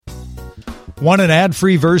Want an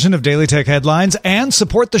ad-free version of Daily Tech Headlines and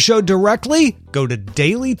support the show directly? Go to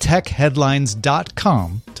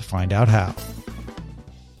dailytechheadlines.com to find out how.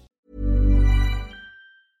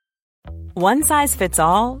 One size fits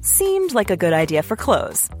all seemed like a good idea for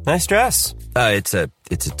clothes. Nice dress. It's a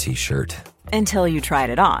t-shirt. Until you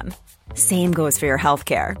tried it on. Same goes for your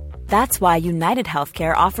healthcare. That's why United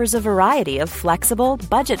Healthcare offers a variety of flexible,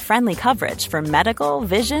 budget-friendly coverage for medical,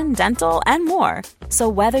 vision, dental, and more. So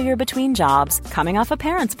whether you're between jobs, coming off a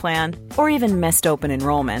parent's plan, or even missed open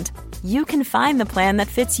enrollment, you can find the plan that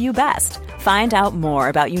fits you best. Find out more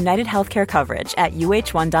about United Healthcare coverage at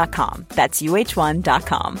uh1.com. That's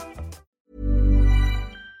uh1.com.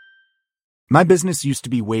 My business used to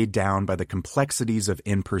be weighed down by the complexities of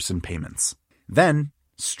in-person payments. Then,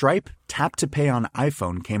 Stripe Tap to Pay on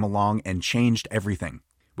iPhone came along and changed everything.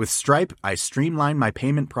 With Stripe, I streamlined my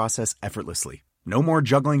payment process effortlessly. No more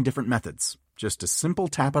juggling different methods. Just a simple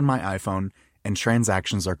tap on my iPhone and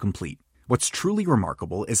transactions are complete. What's truly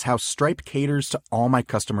remarkable is how Stripe caters to all my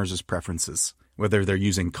customers' preferences. Whether they're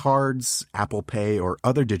using cards, Apple Pay, or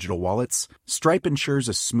other digital wallets, Stripe ensures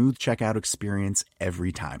a smooth checkout experience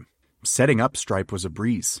every time. Setting up Stripe was a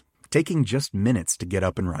breeze, taking just minutes to get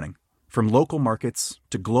up and running. From local markets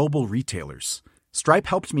to global retailers, Stripe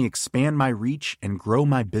helped me expand my reach and grow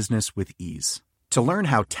my business with ease. To learn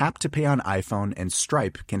how Tap to Pay on iPhone and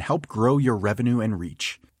Stripe can help grow your revenue and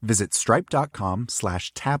reach, visit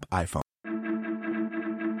stripe.com/tapiphone.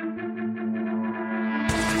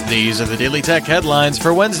 These are the Daily Tech headlines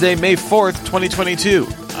for Wednesday, May 4th, 2022.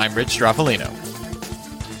 I'm Rich Straffolino.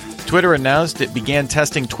 Twitter announced it began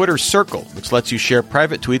testing Twitter Circle, which lets you share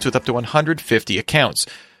private tweets with up to 150 accounts.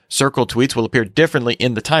 Circle tweets will appear differently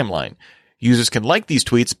in the timeline. Users can like these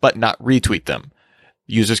tweets, but not retweet them.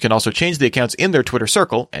 Users can also change the accounts in their Twitter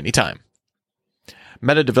Circle anytime.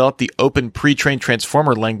 Meta developed the Open Pre-trained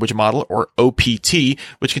Transformer Language Model, or OPT,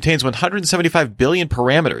 which contains 175 billion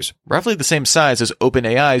parameters, roughly the same size as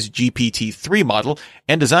OpenAI's GPT-3 model,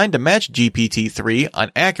 and designed to match GPT-3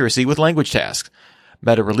 on accuracy with language tasks.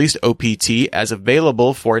 Meta released OPT as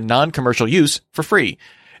available for non-commercial use for free.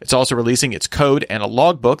 It's also releasing its code and a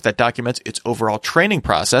logbook that documents its overall training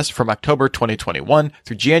process from October 2021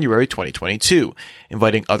 through January 2022,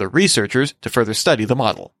 inviting other researchers to further study the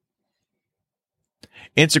model.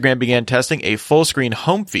 Instagram began testing a full-screen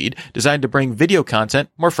home feed designed to bring video content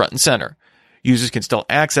more front and center. Users can still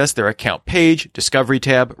access their account page, Discovery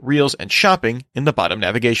tab, Reels, and Shopping in the bottom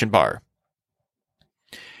navigation bar.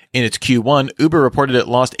 In its Q1, Uber reported it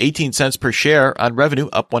lost 18 cents per share on revenue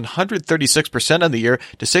up 136% on the year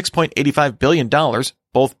to $6.85 billion,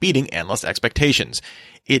 both beating analyst expectations.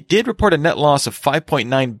 It did report a net loss of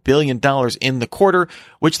 $5.9 billion in the quarter,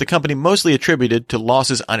 which the company mostly attributed to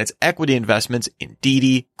losses on its equity investments in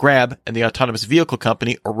Didi, Grab, and the autonomous vehicle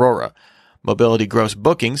company Aurora. Mobility gross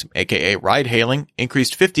bookings, aka ride-hailing,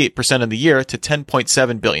 increased 58% in the year to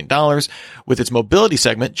 $10.7 billion, with its mobility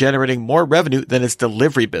segment generating more revenue than its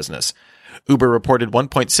delivery business. Uber reported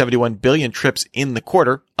 1.71 billion trips in the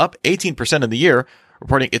quarter, up 18% in the year,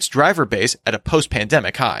 reporting its driver base at a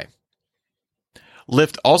post-pandemic high.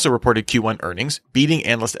 Lyft also reported Q1 earnings, beating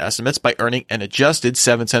analyst estimates by earning an adjusted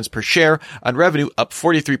 7 cents per share on revenue up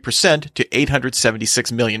 43% to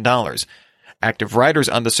 $876 million. Active riders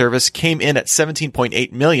on the service came in at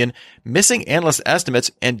 17.8 million, missing analyst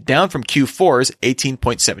estimates and down from Q4's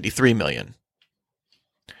 18.73 million.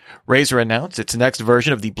 Razer announced its next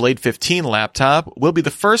version of the Blade 15 laptop will be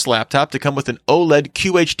the first laptop to come with an OLED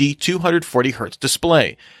QHD 240Hz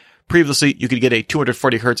display. Previously, you could get a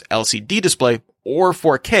 240Hz LCD display or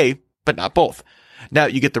 4K, but not both. Now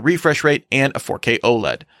you get the refresh rate and a 4K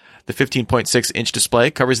OLED. The 15.6-inch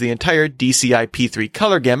display covers the entire DCI P3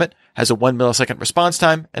 color gamut, has a 1 millisecond response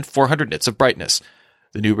time, and 400 nits of brightness.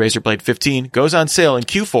 The new Razer Blade 15 goes on sale in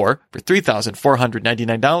Q4 for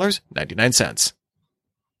 $3,499.99.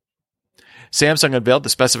 Samsung unveiled the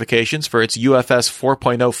specifications for its UFS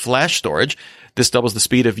 4.0 flash storage. This doubles the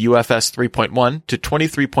speed of UFS 3.1 to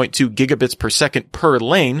 23.2 gigabits per second per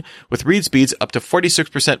lane, with read speeds up to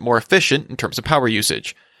 46% more efficient in terms of power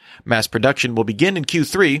usage. Mass production will begin in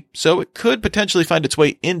Q3, so it could potentially find its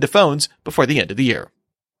way into phones before the end of the year.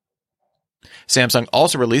 Samsung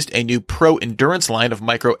also released a new Pro Endurance line of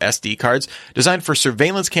micro SD cards designed for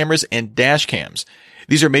surveillance cameras and dash cams.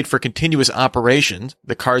 These are made for continuous operations.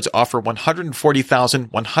 The cards offer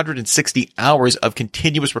 140,160 hours of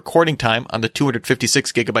continuous recording time on the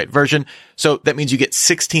 256 gigabyte version, so that means you get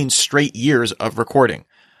 16 straight years of recording.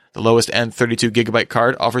 The lowest end 32 gigabyte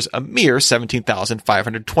card offers a mere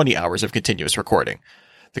 17,520 hours of continuous recording.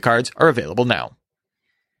 The cards are available now.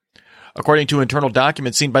 According to internal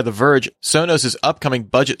documents seen by The Verge, Sonos' upcoming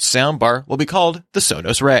budget soundbar will be called the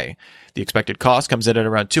Sonos Ray. The expected cost comes in at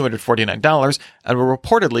around $249 and will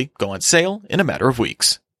reportedly go on sale in a matter of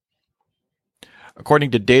weeks.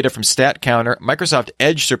 According to data from StatCounter, Microsoft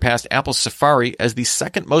Edge surpassed Apple's Safari as the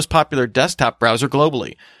second most popular desktop browser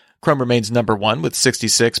globally. Chrome remains number one with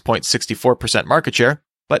 66.64% market share,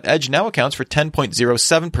 but Edge now accounts for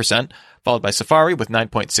 10.07%, followed by Safari with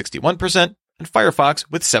 9.61% and Firefox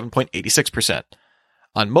with 7.86%.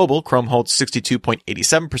 On mobile, Chrome holds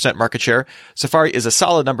 62.87% market share, Safari is a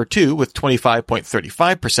solid number 2 with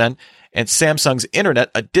 25.35%, and Samsung's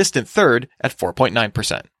Internet a distant third at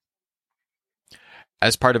 4.9%.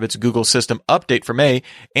 As part of its Google System update for May,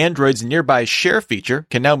 Android's Nearby Share feature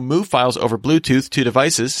can now move files over Bluetooth to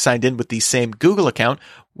devices signed in with the same Google account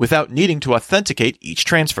without needing to authenticate each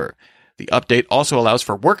transfer. The update also allows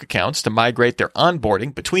for work accounts to migrate their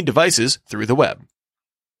onboarding between devices through the web.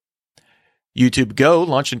 YouTube Go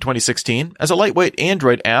launched in 2016 as a lightweight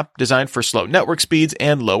Android app designed for slow network speeds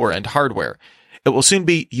and lower-end hardware. It will soon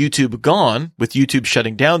be YouTube Gone, with YouTube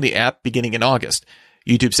shutting down the app beginning in August.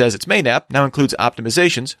 YouTube says its main app now includes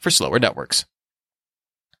optimizations for slower networks.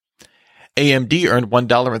 AMD earned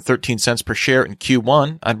 $1.13 per share in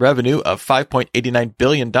Q1 on revenue of $5.89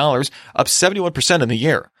 billion, up 71% in the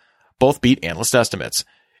year. Both beat analyst estimates.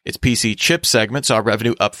 Its PC chip segment saw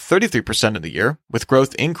revenue up 33% in the year, with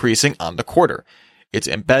growth increasing on the quarter. Its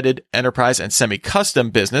embedded, enterprise, and semi-custom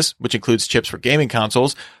business, which includes chips for gaming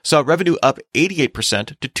consoles, saw revenue up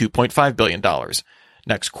 88% to $2.5 billion.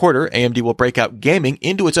 Next quarter, AMD will break out gaming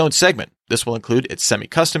into its own segment. This will include its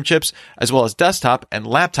semi-custom chips, as well as desktop and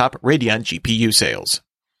laptop Radeon GPU sales.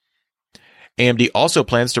 AMD also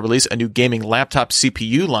plans to release a new gaming laptop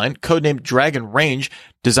CPU line codenamed Dragon Range,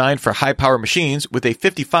 designed for high-power machines with a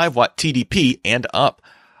 55-watt TDP and up.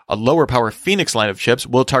 A lower-power Phoenix line of chips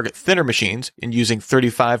will target thinner machines in using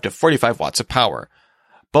 35 to 45 watts of power.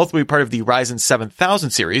 Both will be part of the Ryzen 7000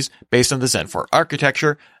 series based on the Zen 4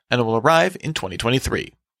 architecture and will arrive in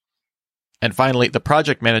 2023. And finally, the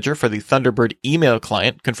project manager for the Thunderbird email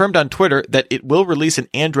client confirmed on Twitter that it will release an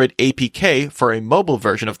Android APK for a mobile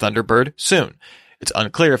version of Thunderbird soon. It's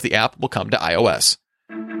unclear if the app will come to iOS.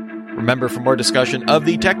 Remember, for more discussion of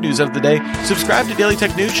the tech news of the day, subscribe to Daily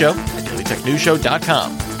Tech News Show at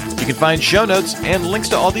dailytechnewsshow.com. You can find show notes and links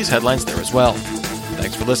to all these headlines there as well.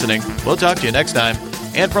 Thanks for listening. We'll talk to you next time.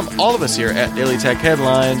 And from all of us here at Daily Tech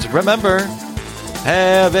Headlines, remember,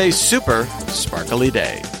 have a super sparkly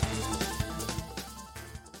day.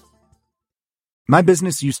 My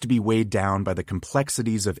business used to be weighed down by the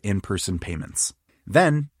complexities of in-person payments.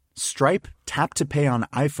 Then, Stripe Tap to Pay on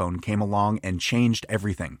iPhone came along and changed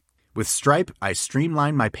everything. With Stripe, I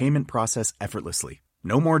streamlined my payment process effortlessly.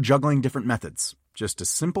 No more juggling different methods. Just a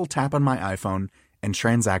simple tap on my iPhone and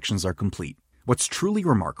transactions are complete. What's truly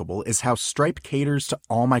remarkable is how Stripe caters to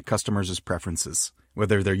all my customers' preferences.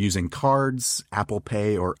 Whether they're using cards, Apple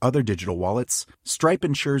Pay, or other digital wallets, Stripe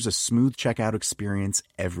ensures a smooth checkout experience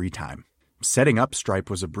every time. Setting up Stripe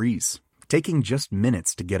was a breeze, taking just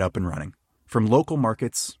minutes to get up and running. From local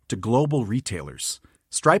markets to global retailers,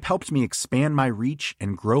 Stripe helped me expand my reach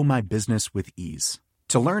and grow my business with ease.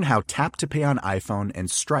 To learn how Tap to Pay on iPhone and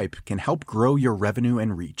Stripe can help grow your revenue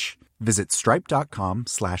and reach, visit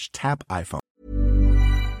stripe.com/tapiphone.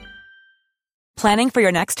 Planning for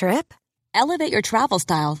your next trip? Elevate your travel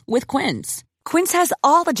style with Quince. Quince has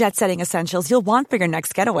all the jet-setting essentials you'll want for your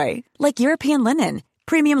next getaway, like European linen,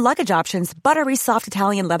 premium luggage options, buttery soft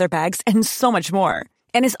Italian leather bags, and so much more.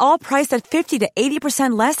 And is all priced at 50 to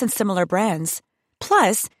 80% less than similar brands.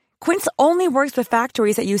 Plus, Quince only works with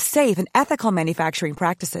factories that use safe and ethical manufacturing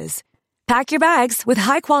practices. Pack your bags with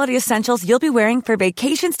high-quality essentials you'll be wearing for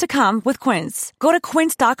vacations to come with Quince. Go to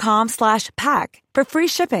quince.com/pack for free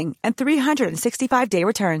shipping and 365-day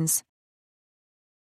returns.